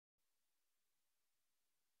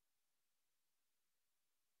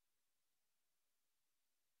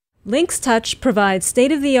LYNX Touch provides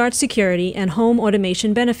state-of-the-art security and home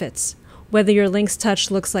automation benefits. Whether your LYNX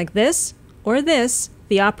Touch looks like this or this,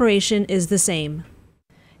 the operation is the same.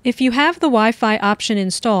 If you have the Wi-Fi option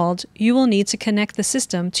installed, you will need to connect the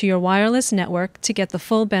system to your wireless network to get the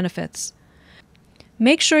full benefits.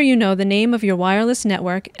 Make sure you know the name of your wireless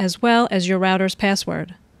network as well as your router's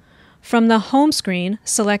password. From the home screen,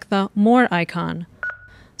 select the More icon.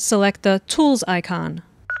 Select the Tools icon.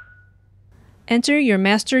 Enter your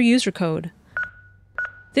master user code.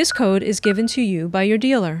 This code is given to you by your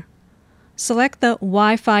dealer. Select the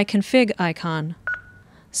Wi-Fi config icon.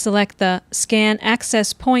 Select the Scan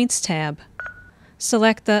Access Points tab.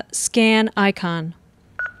 Select the Scan icon.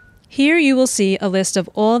 Here you will see a list of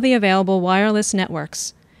all the available wireless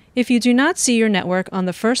networks. If you do not see your network on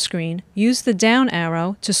the first screen, use the down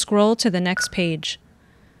arrow to scroll to the next page.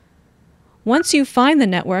 Once you find the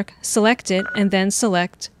network, select it and then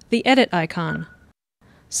select the Edit icon.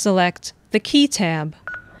 Select the Key tab.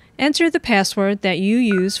 Enter the password that you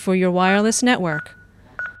use for your wireless network.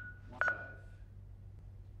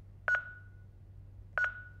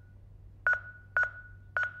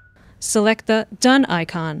 Select the Done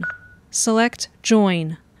icon. Select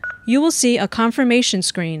Join. You will see a confirmation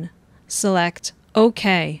screen. Select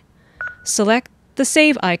OK. Select the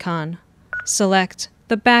Save icon. Select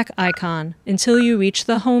the Back icon until you reach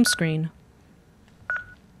the home screen.